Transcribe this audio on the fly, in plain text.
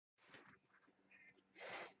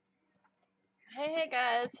Hey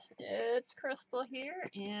guys, it's Crystal here,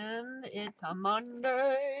 and it's a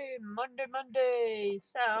Monday.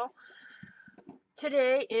 So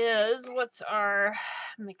today is what's our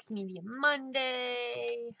mixed media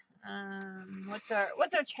Monday? What's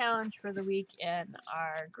our challenge for the week in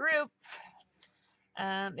our group?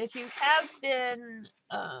 If you have been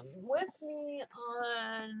with me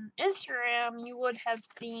on Instagram, you would have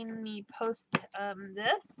seen me post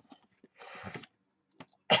this.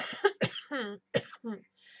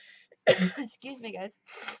 Excuse me, guys.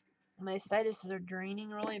 My sinuses are draining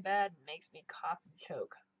really bad. It makes me cough and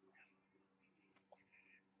choke.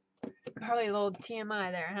 Probably a little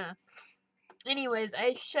TMI there, huh? Anyways,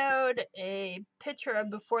 I showed a picture of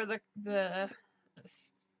before the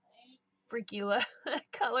freaky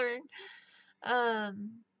coloring.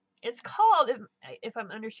 It's called, if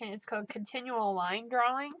I'm understanding, it's called continual line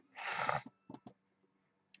drawing.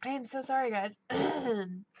 I am so sorry, guys.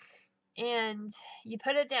 And you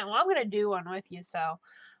put it down. Well, I'm gonna do one with you, so.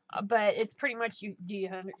 But it's pretty much you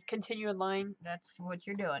continue a line. That's what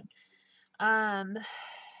you're doing.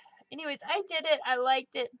 Anyways, I did it. I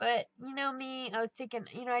liked it, but you know me, I was thinking,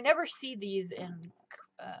 I never see these in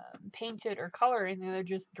painted or coloring. They're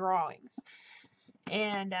just drawings.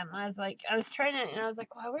 And I was trying to, and I was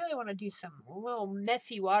like, well, I really want to do some little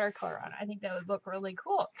messy watercolor on it. I think that would look really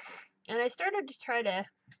cool. And I started to try to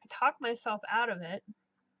talk myself out of it.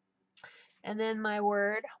 And then my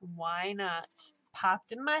word, why not,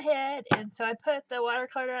 popped in my head. And so I put the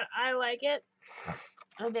watercolor down. I like it.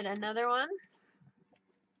 I did another one.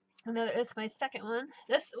 It's my second one.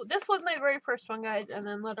 This was my very first one, guys, and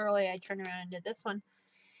then literally I turned around and did this one.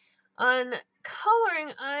 On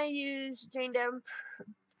coloring, I used Jane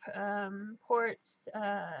Davenport's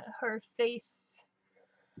her face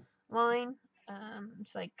line.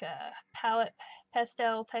 It's like palette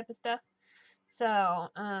pastel type of stuff. So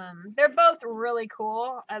they're both really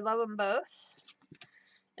cool. I love them both.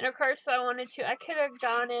 And of course, if I wanted to, I could have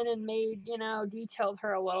gone in and made, detailed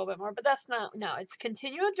her a little bit more, but that's not, no, it's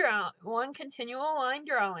one continual line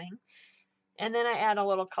drawing, and then I add a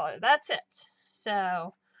little color. That's it.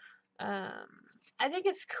 So, I think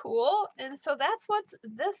it's cool, and so that's what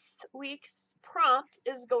this week's prompt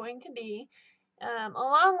is going to be.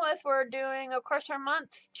 Along with, we're doing, of course, our month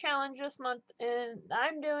challenge this month, and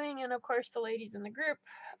I'm doing, and of course, the ladies in the group,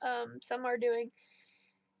 some are doing,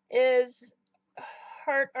 is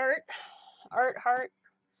heart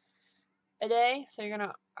a day. So you're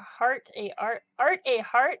gonna heart a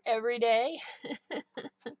heart every day.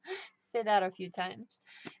 Say that a few times.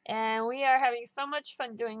 And we are having so much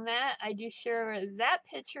fun doing that. I do share that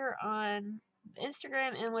picture on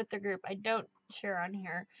Instagram and with the group. I don't share on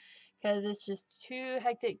here because it's just too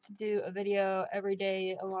hectic to do a video every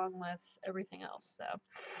day along with everything else. So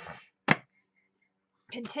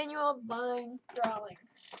continual line drawing.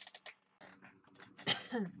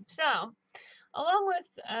 So, along with,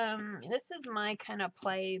 this is my kind of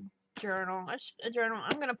play journal. It's just a journal.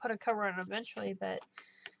 I'm going to put a cover on eventually, but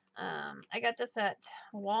I got this at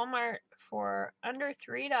Walmart for under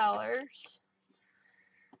 $3.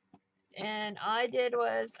 And all I did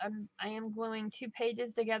was I am gluing 2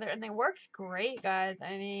 pages together, and it works great, guys.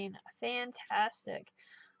 I mean, fantastic.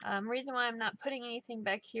 Reason why I'm not putting anything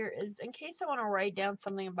back here is in case I want to write down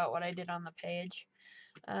something about what I did on the page.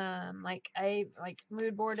 Like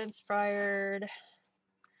mood board inspired.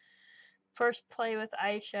 First play with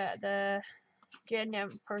Aisha, the Jan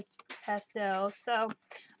pastel. So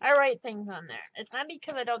I write things on there. It's not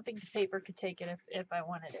because I don't think the paper could take it if I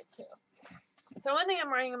wanted it to. So one thing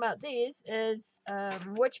I'm writing about these is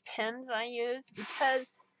which pens I use,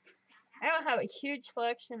 because I don't have a huge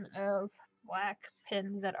selection of black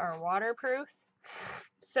pens that are waterproof.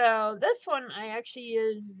 So this one I actually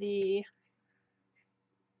use the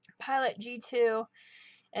Pilot G2,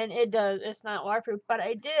 and it's not waterproof, but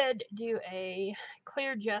I did do a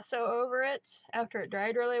clear gesso over it after it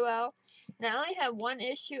dried really well. And I only have one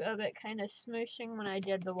issue of it kind of smooshing when I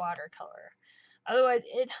did the watercolor. Otherwise,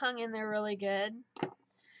 it hung in there really good.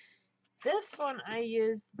 This one I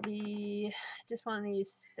used just one of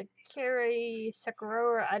these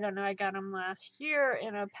Sakura, I don't know, I got them last year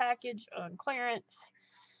in a package on clearance.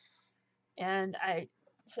 And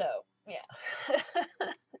so, yeah.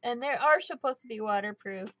 And they are supposed to be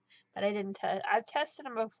waterproof, but I didn't test. I've tested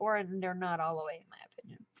them before, and they're not all the way, in my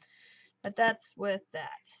opinion. But that's with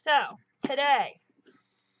that. So, today,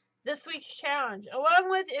 this week's challenge, along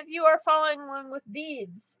with, if you are following along with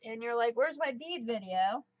beads, and you're like, where's my bead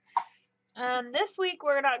video? This week,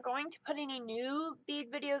 we're not going to put any new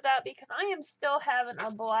bead videos out because I am still having a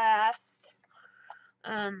blast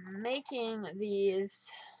making these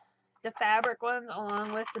the fabric ones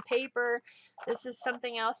along with the paper. This is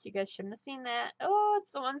something else. You guys shouldn't have seen that. Oh,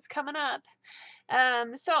 it's the ones coming up.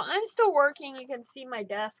 So I'm still working. You can see my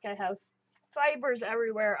desk. I have fibers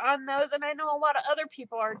everywhere on those, and I know a lot of other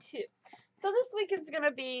people are too. So this week is going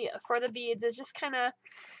to be for the beads. It's just kind of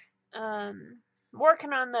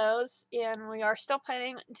working on those, and we are still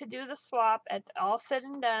planning to do the swap at all said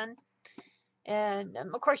and done. And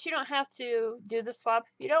of course, you don't have to do the swap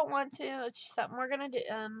if you don't want to. It's just something we're gonna do,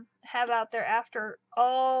 have out there after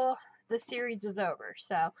all the series is over.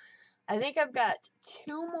 So I think I've got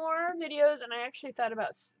 2 more videos, and I actually thought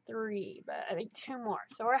about 3, but I think 2 more.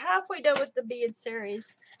 So we're halfway done with the bead series.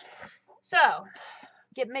 So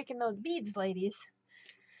get making those beads, ladies.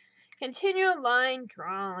 Continue line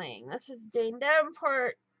drawing. This is Jane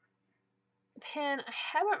Davenport pen. I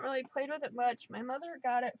haven't really played with it much. My mother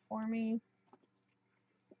got it for me.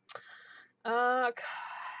 God,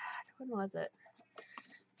 when was it?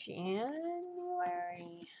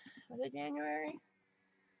 January? Was it January?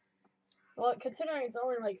 Well, considering it's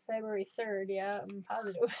only like February 3rd, yeah, I'm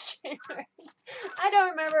positive it was January. I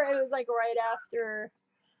don't remember. It was like right after.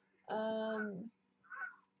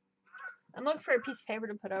 I'm looking for a piece of paper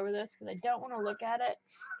to put over this because I don't want to look at it.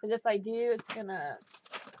 Because if I do, it's gonna.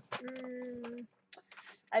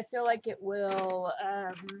 I feel like it will.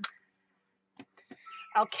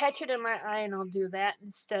 I'll catch it in my eye and I'll do that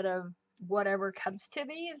instead of whatever comes to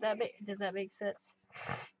me. Does that make sense?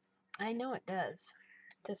 I know it does.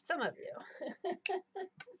 To some of you.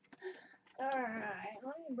 Alright,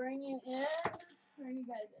 let me bring you in. Where are you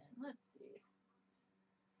guys in? Let's see.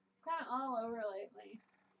 Kind of all over lately.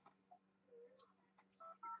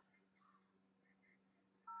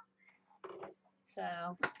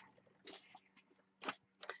 So,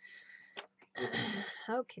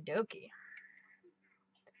 okie dokie.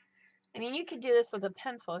 I mean, you could do this with a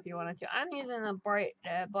pencil if you wanted to. I'm using the bright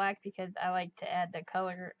black because I like to add the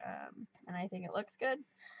color, and I think it looks good.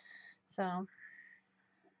 So,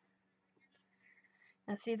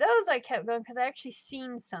 now see, those I kept going because I actually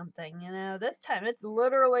seen something, you know. This time, it's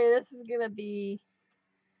literally, this is going to be,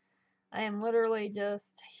 I am literally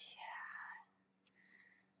just,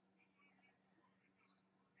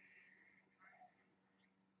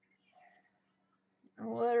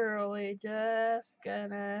 literally just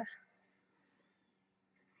gonna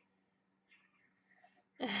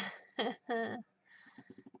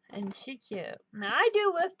and shoot you. Now I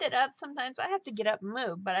do lift it up sometimes. I have to get up and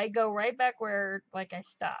move, but I go right back where like I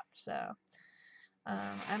stopped. So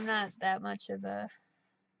I'm not that much of a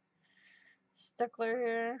stickler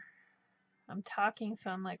here. I'm talking, so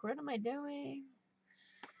I'm like, what am I doing?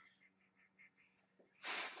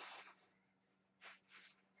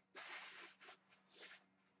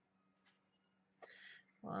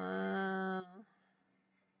 Wow.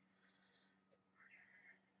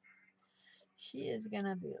 She is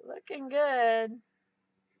gonna be looking good.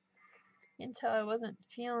 Until I wasn't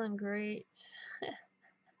feeling great.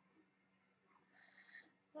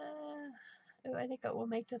 Oh, I think I will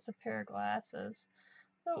make this a pair of glasses.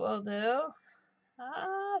 That will do.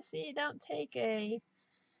 Ah, see, don't take a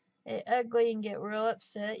ugly and get real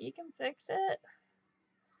upset. You can fix it.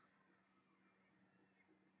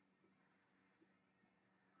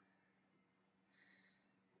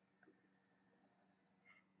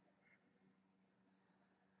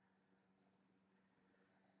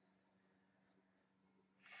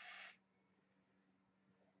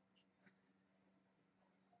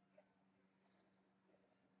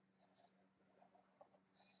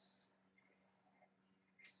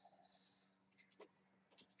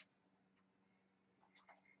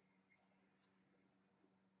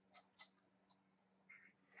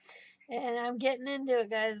 And I'm getting into it,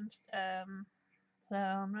 guys. So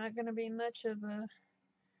I'm not gonna be much of a.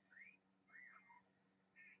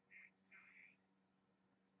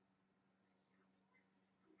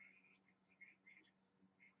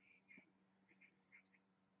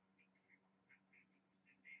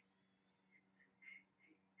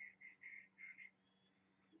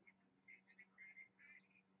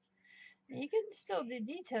 You can still do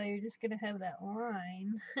detail. You're just gonna have that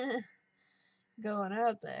line going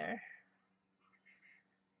out there.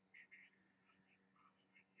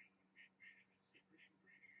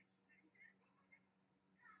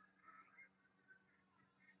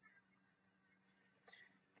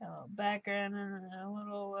 Got a little background and a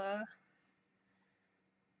little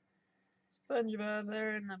SpongeBob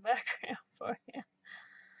there in the background for you.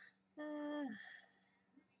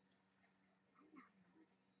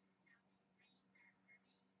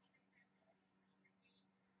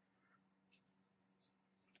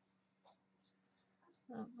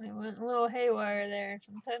 Oh, I went a little haywire there.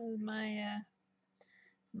 Sometimes my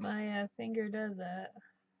My finger does that.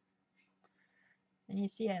 And you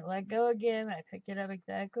see I let go again. I picked it up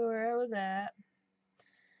exactly where I was at.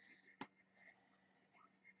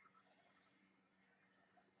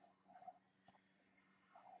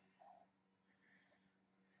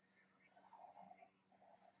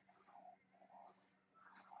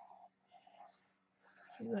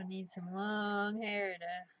 She's gonna need some long hair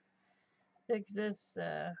to fix this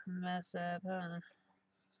mess up, huh?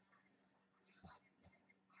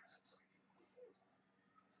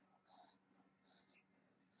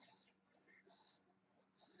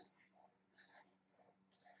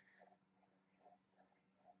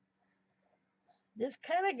 Just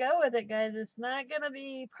kind of go with it, guys. It's not going to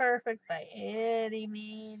be perfect by any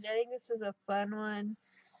means. I think this is a fun one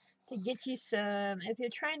to get you some, if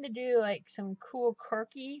you're trying to do like some cool,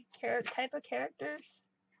 quirky type of characters.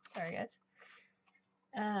 Sorry, guys.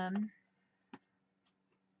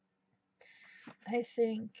 I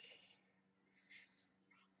think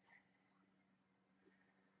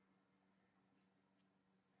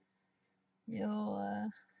you'll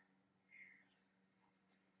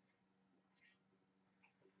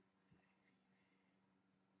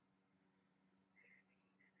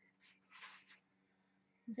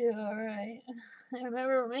do all right. I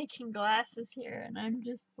remember making glasses here, and I'm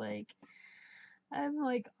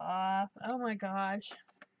like off. Oh my gosh.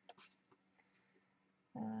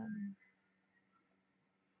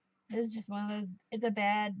 It's just one of those, it's a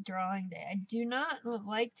bad drawing day. I do not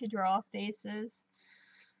like to draw faces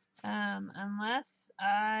unless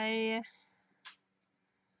I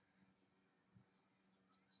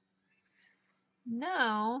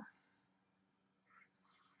know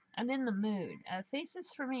I'm in the mood.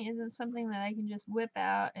 Faces for me isn't something that I can just whip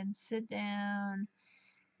out and sit down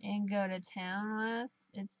and go to town with.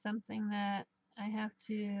 It's something that I have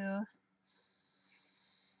to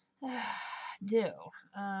do.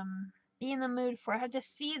 Be in the mood for. I have to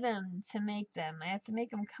see them to make them. I have to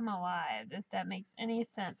make them come alive, if that makes any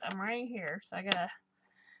sense. I'm right here, so I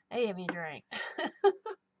need me a drink.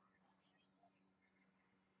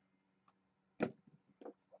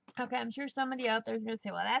 Okay, I'm sure somebody out there is going to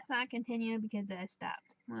say, well, that's not continuing because I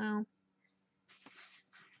stopped. Well,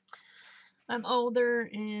 I'm older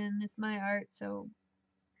and it's my art, so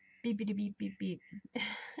beep beep beep beep beep.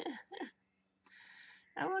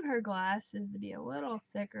 I want her glasses to be a little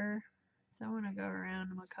thicker, so I want to go around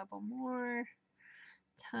them a couple more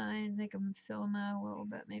times, make them fill them out a little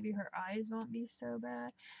bit. Maybe her eyes won't be so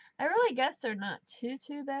bad. I really guess they're not too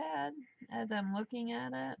bad as I'm looking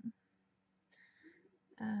at it.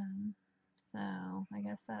 So I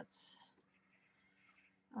guess that's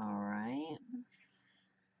alright.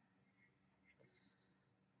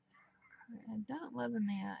 I don't love in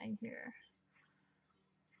the eye here.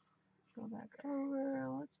 Go back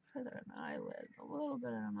over. Let's put an eyelid, a little bit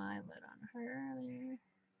of an eyelid on her there.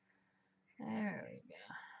 There we go.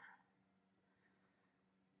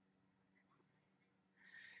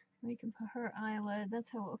 We can put her eyelid.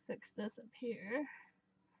 That's how we'll fix this up here.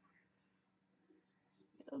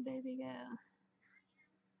 Go, baby, go.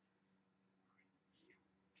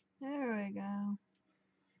 There we go.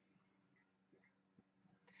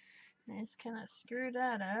 I just kind of screwed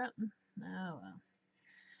that up. Oh well.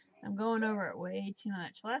 I'm going over it way too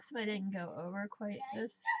much. Last time I didn't go over quite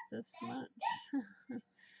this much.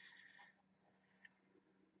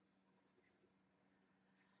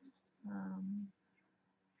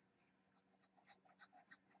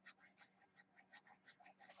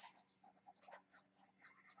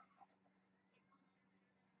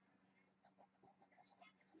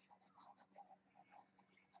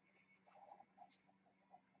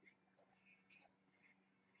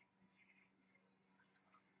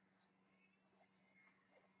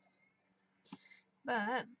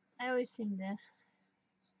 But I always seem to.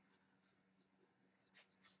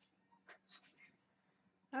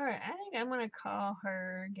 Alright, I think I'm going to call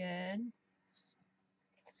her good.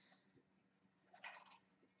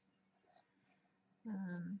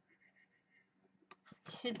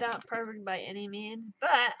 She's not perfect by any means, but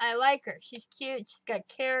I like her. She's cute. She's got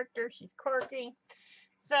character. She's quirky.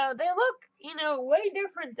 So they look, way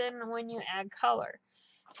different than when you add color.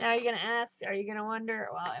 Now you're going to ask, are you going to wonder,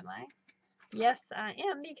 well, am I? Yes, I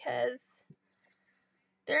am, because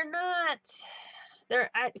they're not,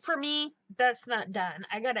 for me, that's not done.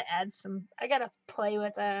 I got to add I got to play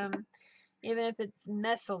with them, even if it's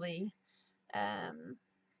messily. I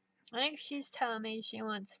think she's telling me she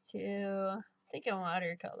wants to take in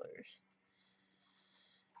watercolors.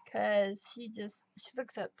 Because she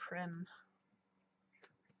looks at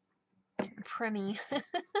primmy.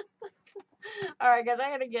 Alright, guys, I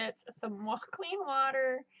gotta get some clean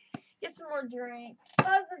water Get some more drink.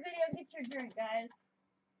 Pause the video, get your drink, guys.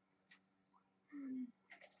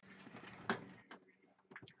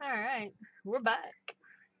 Alright, we're back.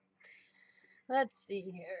 Let's see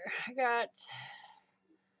here. I got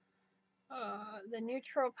the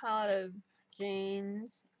neutral palette of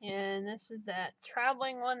Jane's, and this is that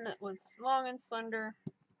traveling one that was long and slender.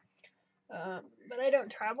 But I don't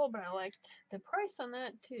travel, but I liked the price on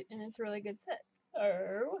that too, and it's a really good set.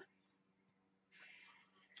 So,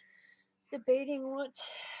 debating what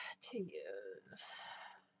to use.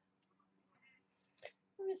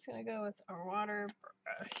 I'm just gonna go with a water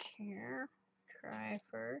brush here. Try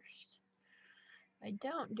first. I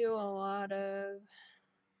don't do a lot of.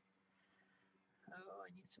 Oh, I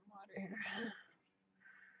need some water here.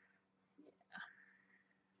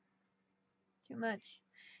 Too much.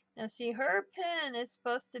 Now see, her pen is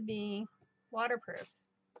supposed to be waterproof.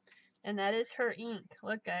 And that is her ink.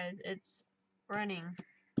 Look guys, it's running.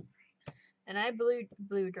 And I blew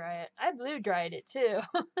dry it. I blew dried it too.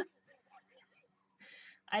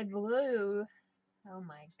 I blew, oh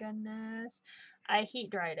my goodness. I heat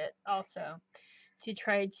dried it also to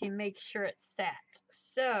try to make sure it sat.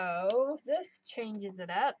 So this changes it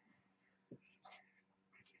up.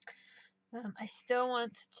 I still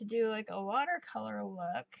want to do like a watercolor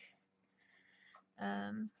look.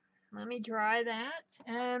 Let me dry that,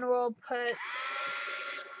 and we'll put this.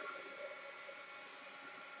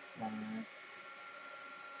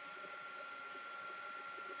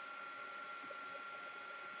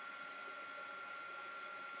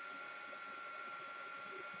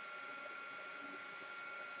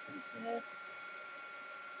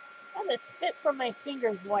 I had to spit from my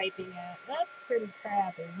fingers wiping it. That's pretty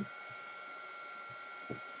crappy.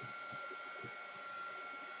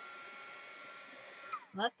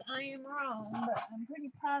 Unless I am wrong, but I'm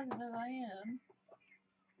pretty positive I am.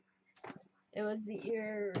 It was the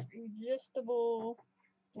irresistible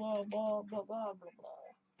blah blah blah blah blah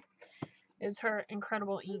blah. It's her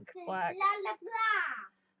incredible ink black.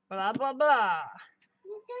 Blah blah blah. Blah blah blah.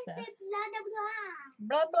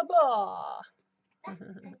 Blah blah blah.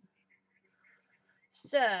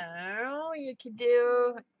 So you could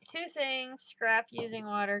do two things: scrap using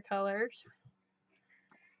watercolors.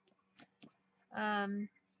 And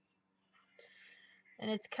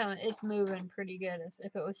it's moving pretty good.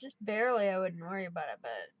 If it was just barely, I wouldn't worry about it,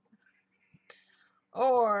 but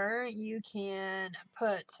or you can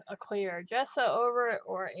put a clear gesso over it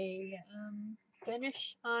or a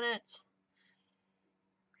finish on it.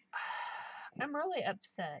 I'm really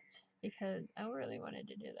upset because I really wanted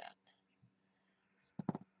to do that.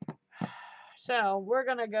 So we're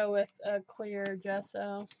gonna go with a clear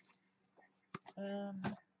gesso.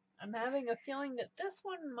 I'm having a feeling that this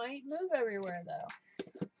one might move everywhere though,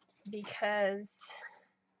 because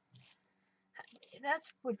that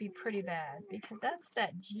would be pretty bad, because that's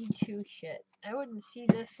that G2 shit. I wouldn't see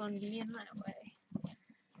this one being that way.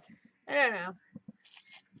 I don't know.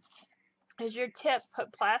 As your tip,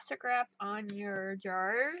 put plastic wrap on your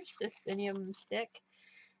jars if any of them stick,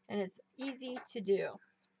 and it's easy to do.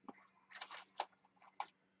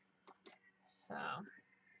 So,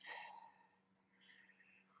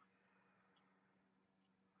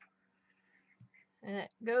 and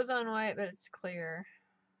it goes on white, but it's clear.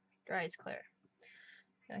 Dries clear.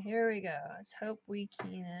 So here we go. Let's hope we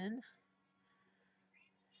can.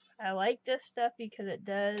 I like this stuff because it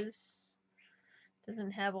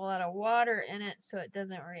doesn't have a lot of water in it, so it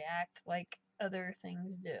doesn't react like other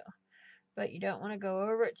things do. But you don't want to go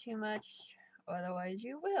over it too much, otherwise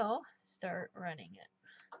you will start running it.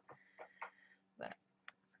 But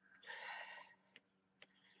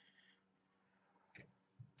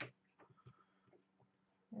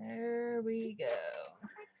there we go.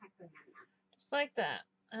 Just like that.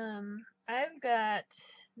 I've got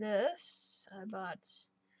this. I bought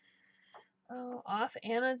off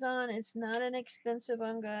Amazon. It's not an expensive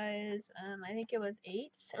one, guys. I think it was $8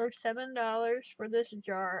 or $7 for this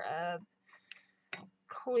jar of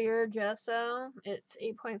clear gesso. It's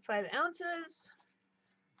 8.5 ounces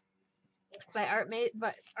by Art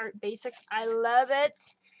Basics. I love it.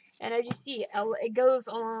 And as you see, it goes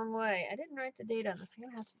a long way. I didn't write the date on this. I'm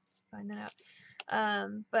gonna have to find that out.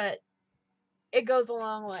 But it goes a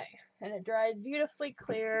long way, and it dries beautifully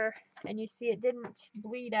clear. And you see, it didn't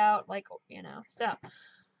bleed out like, you know. So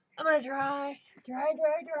I'm gonna dry.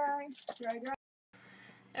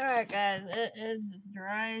 All right, guys, it is as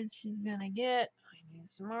dry as she's gonna get. I need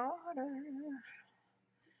some more water.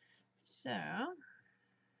 So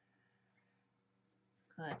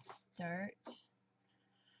let's start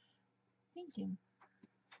painting.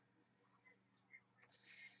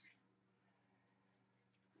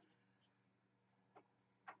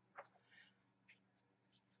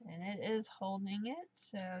 it is holding it,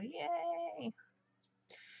 so yay!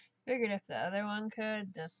 Figured if the other one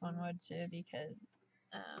could, this one would too, because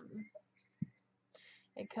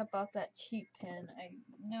it cut off that cheap pin. I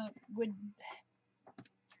know it would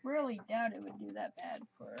really doubt it would do that bad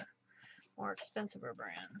for more expensive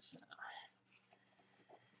brands. So.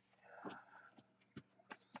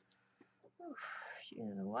 Oof, she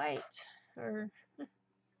is white, or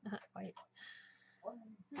not white.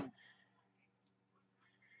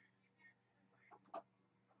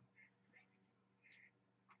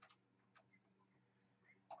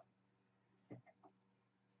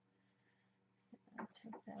 I'll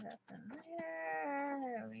take that up in there.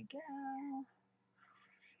 There we go.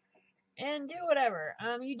 And do whatever.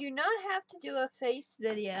 You do not have to do a face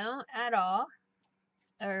video at all,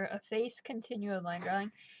 or a face continual line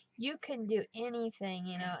drawing. You can do anything,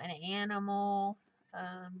 you know, an animal,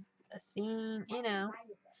 a scene, you know.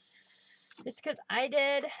 Just because I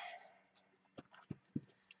did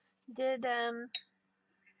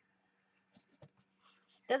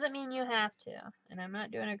doesn't mean you have to. And I'm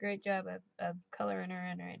not doing a great job of coloring her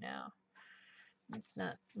in right now. It's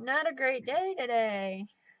not a great day today.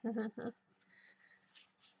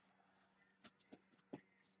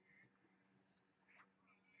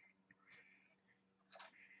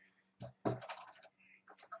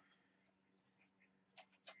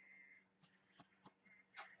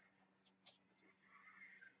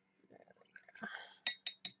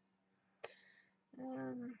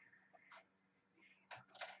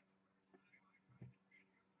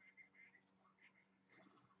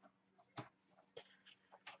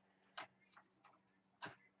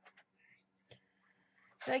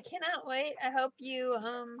 So I cannot wait. I hope you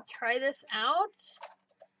try this out.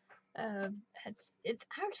 It's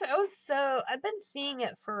actually I've been seeing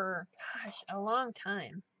it for a long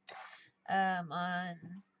time. I've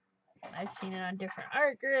seen it on different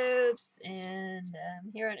art groups and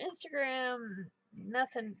here on Instagram.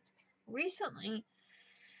 Nothing recently,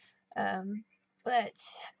 but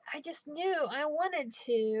I just knew I wanted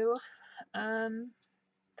to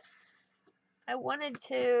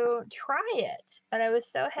try it, but I was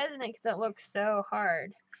so hesitant because it looks so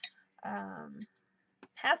hard.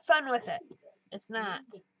 Have fun with it. It's not.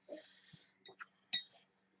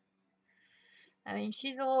 I mean,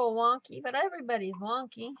 she's a little wonky, but everybody's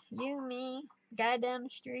wonky. You, me, guy down the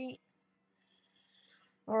street.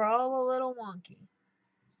 We're all a little wonky.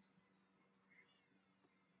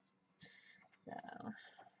 So.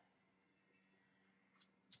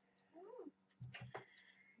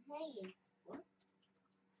 Hey.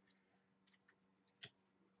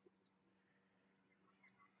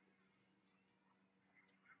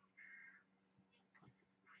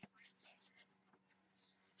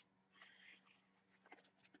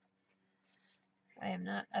 I am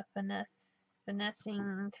not a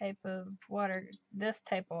finessing type of this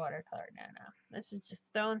type of watercolor. No. This is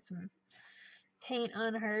just throwing some paint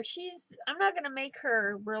on her. I'm not going to make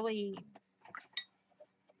her really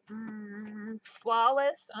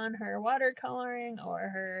flawless on her watercoloring or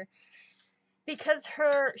her, because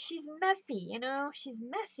she's messy, you know, she's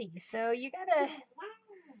messy. So you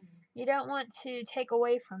don't want to take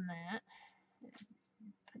away from that.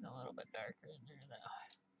 Put a little bit darker in there though.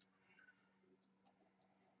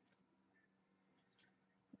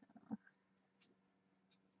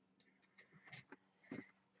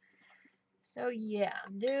 So yeah,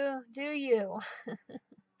 do you.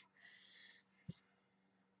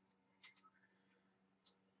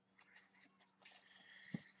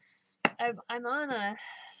 I'm on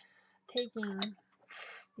taking,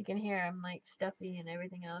 you can hear I'm like stuffy and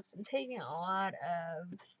everything else. I'm taking a lot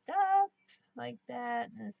of stuff like that,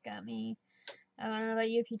 and it's got me, I don't know about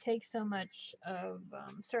you, if you take so much of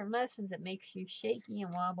certain medicines, it makes you shaky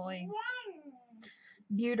and wobbly.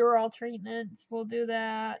 Butyral treatments will do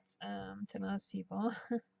that to most people.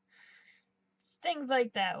 Things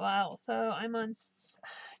like that. Wow. So I'm on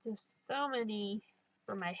just so many,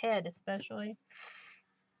 for my head especially.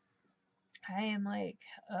 I am like,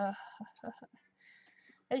 I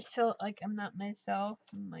just feel like I'm not myself.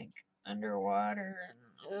 I'm like underwater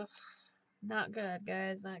and not good,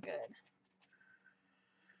 guys. Not good.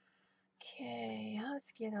 Okay,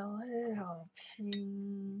 let's get a little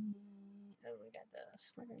paint. Oh, we got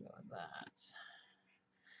this. We're gonna go with that.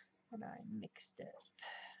 But I mixed it.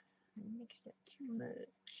 I mixed it too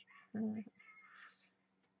much.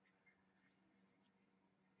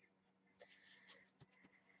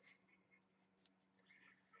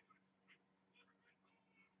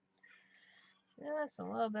 That's a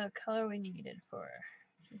little bit of color we needed for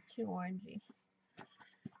too orangey.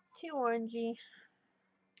 Too orangey.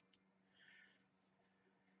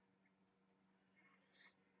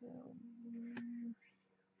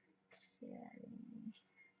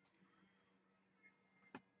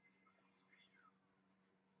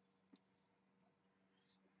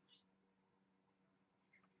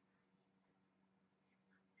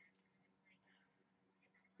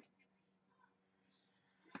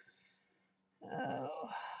 Oh,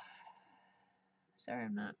 sorry,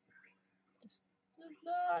 I'm not. This is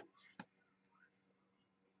not.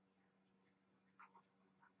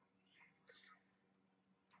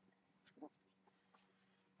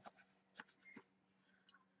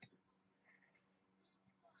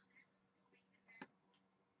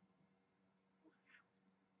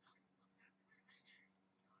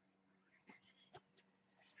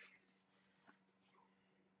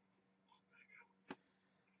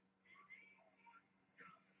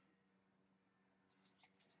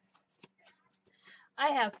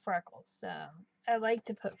 I have freckles, so I like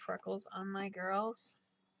to put freckles on my girls.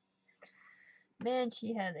 Man,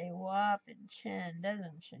 she has a whopping chin,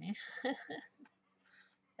 doesn't she?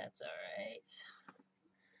 That's alright.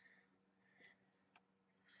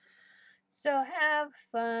 So have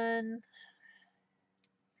fun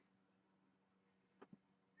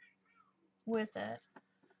with it.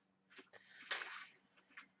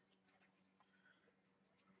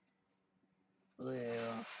 Blue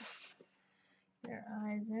your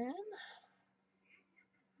eyes in.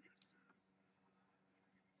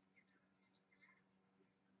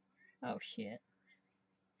 Oh shit.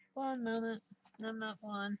 One moment. I'm not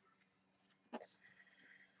one.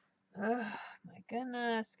 Oh my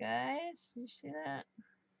goodness, guys. You see that?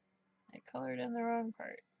 I colored in the wrong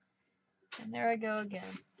part. And there I go again.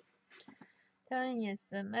 Telling you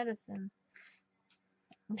some medicine.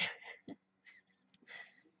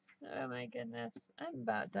 Oh my goodness. I'm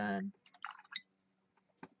about done.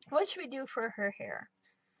 What should we do for her hair?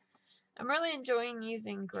 I'm really enjoying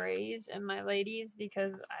using grays in my ladies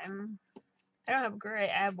because I don't have gray,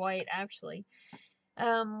 I have white actually.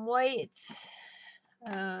 White,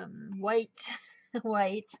 white,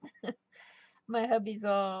 white. My hubby's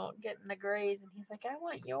all getting the grays and he's like, I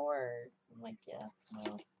want yours. I'm like, yeah,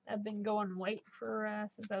 well, I've been going white for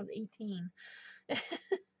since I was 18.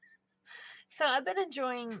 So I've been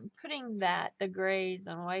enjoying putting the grays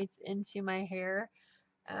and whites into my hair.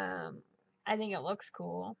 I think it looks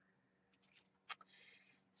cool.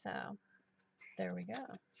 So there we go.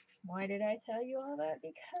 Why did I tell you all that?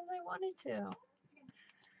 Because I wanted to.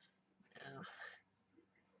 Oh.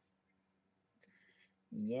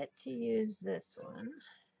 Yet to use this one.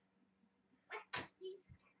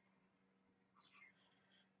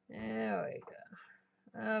 There we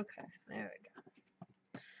go. Okay, there we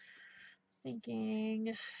go.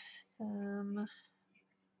 Sinking some.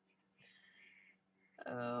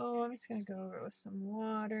 Oh, I'm just gonna go over with some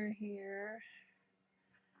water here.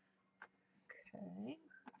 Okay.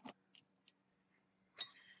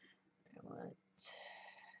 I want.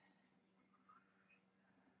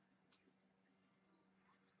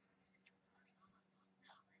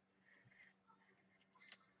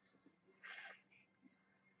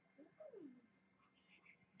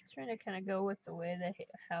 Trying to kind of go with the way that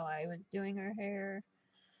how I was doing her hair.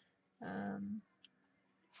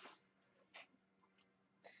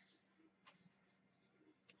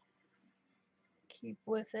 Keep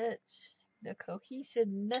with it the cohesive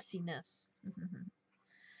messiness.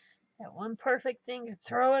 That one perfect thing could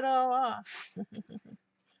throw it all off. Too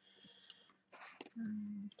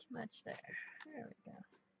much there. There we go.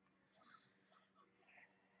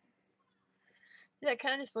 That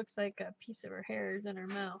kind of just looks like a piece of her hair is in her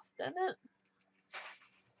mouth, doesn't it?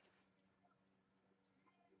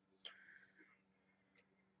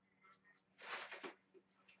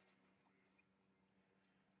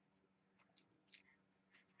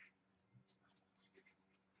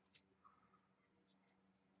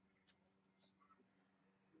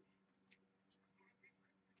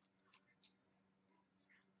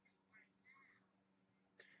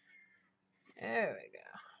 There we go.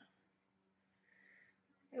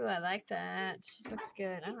 Ooh, I like that. She looks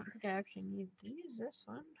good. I don't think I actually need to use this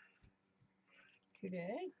one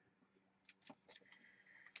today.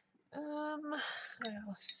 What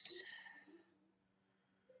else?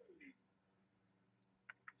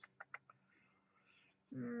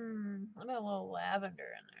 What about a little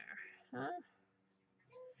lavender in there? Huh?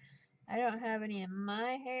 I don't have any in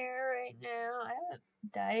my hair right now. I haven't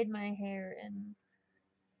dyed my hair in,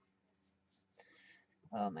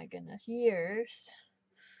 oh my goodness, years.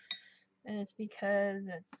 And it's because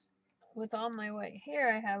it's with all my white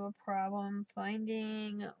hair, I have a problem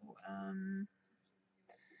finding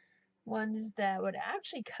ones that would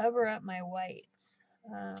actually cover up my whites.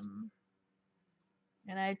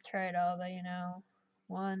 And I tried all the,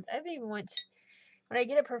 ones. I've even went when I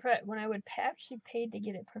get it when I would actually paid to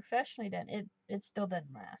get it professionally done, it still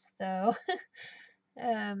doesn't last. So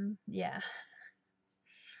yeah,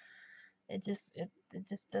 it just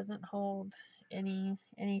doesn't hold any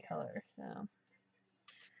color. So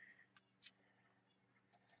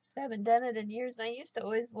I haven't done it in years, and I used to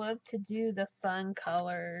always love to do the fun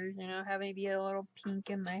colors, you know, have maybe a little pink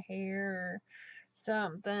in my hair or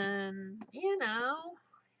something, you know.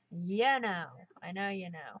 You know. I know you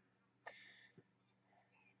know.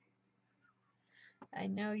 I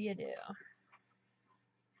know you do.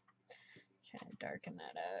 Trying to darken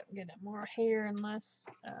that up, get it more hair and less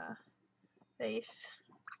face.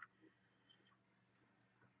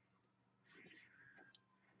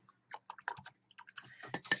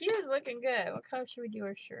 She is looking good. What color should we do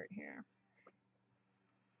her shirt here?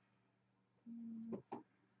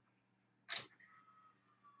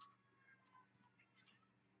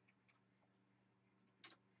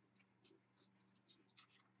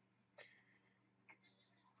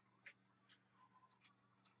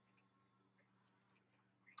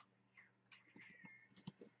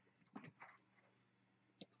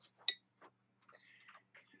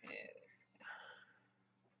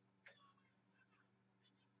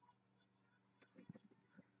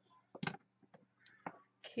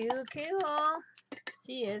 Cool.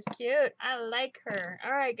 She is cute. I like her.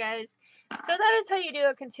 Alright, guys. So that is how you do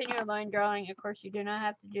a continual line drawing. Of course, you do not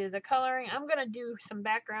have to do the coloring. I'm going to do some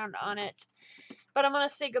background on it. But I'm going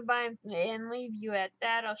to say goodbye and leave you at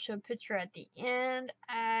that. I'll show a picture at the end.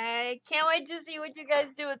 I can't wait to see what you guys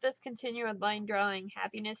do with this continual line drawing.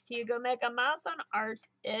 Happiness to you. Go make a mouse on art.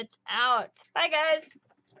 It's out. Bye, guys.